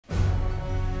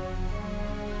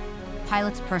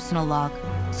Pilot's personal log,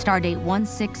 stardate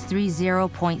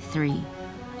 1630.3.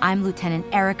 I'm Lieutenant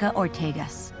Erica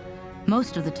Ortegas.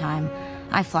 Most of the time,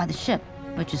 I fly the ship,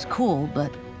 which is cool,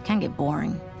 but can get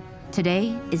boring.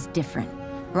 Today is different.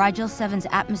 Rigel 7's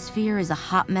atmosphere is a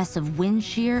hot mess of wind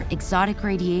shear, exotic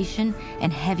radiation,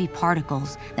 and heavy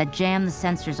particles that jam the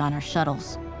sensors on our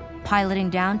shuttles. Piloting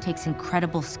down takes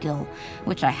incredible skill,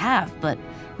 which I have, but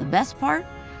the best part?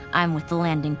 I'm with the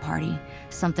landing party,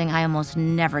 something I almost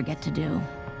never get to do.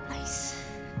 Nice.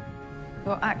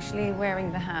 You're actually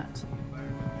wearing the hat.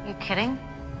 You kidding?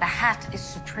 The hat is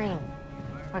supreme.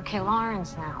 We're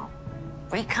K'Larens now.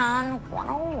 Recon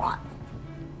 101.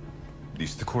 The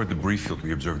Stikor debris field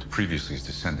we observed previously is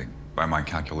descending. By my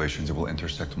calculations, it will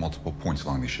intersect multiple points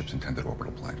along the ship's intended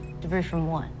orbital plane. Debris from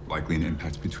what? Likely an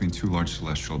impact between two large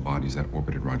celestial bodies that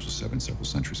orbited Rigel 7 several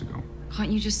centuries ago.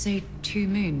 Can't you just say 2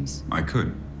 moons? I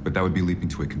could, but that would be leaping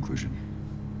to a conclusion.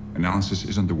 Analysis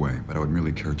is underway, but I would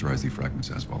merely characterize the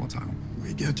fragments as volatile.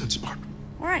 We get it, Spock.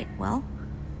 All right, well,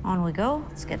 on we go.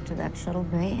 Let's get to that shuttle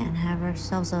bay and have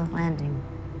ourselves a landing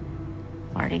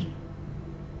party.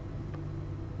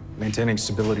 Maintaining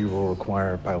stability will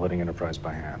require piloting Enterprise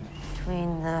by hand.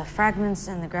 Between the fragments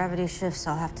and the gravity shifts,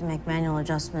 I'll have to make manual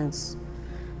adjustments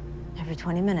every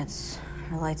 20 minutes.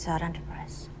 Or lights out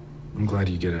Enterprise. I'm glad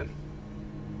you get it.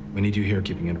 We need you here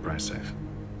keeping Enterprise safe.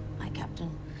 Hi,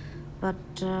 Captain. But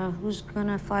who's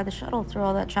gonna fly the shuttle through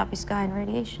all that choppy sky and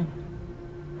radiation?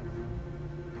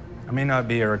 I may not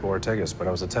be Eric Ortegas, but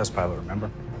I was a test pilot, remember?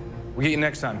 We'll get you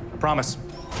next time, I promise.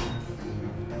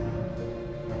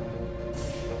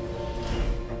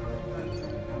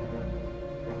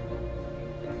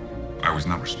 I was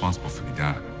not responsible for the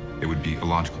data. It would be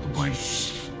illogical to blame.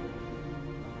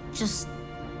 Just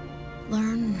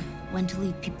learn when to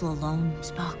leave people alone,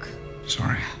 Spock.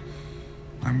 Sorry.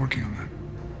 I'm working on that.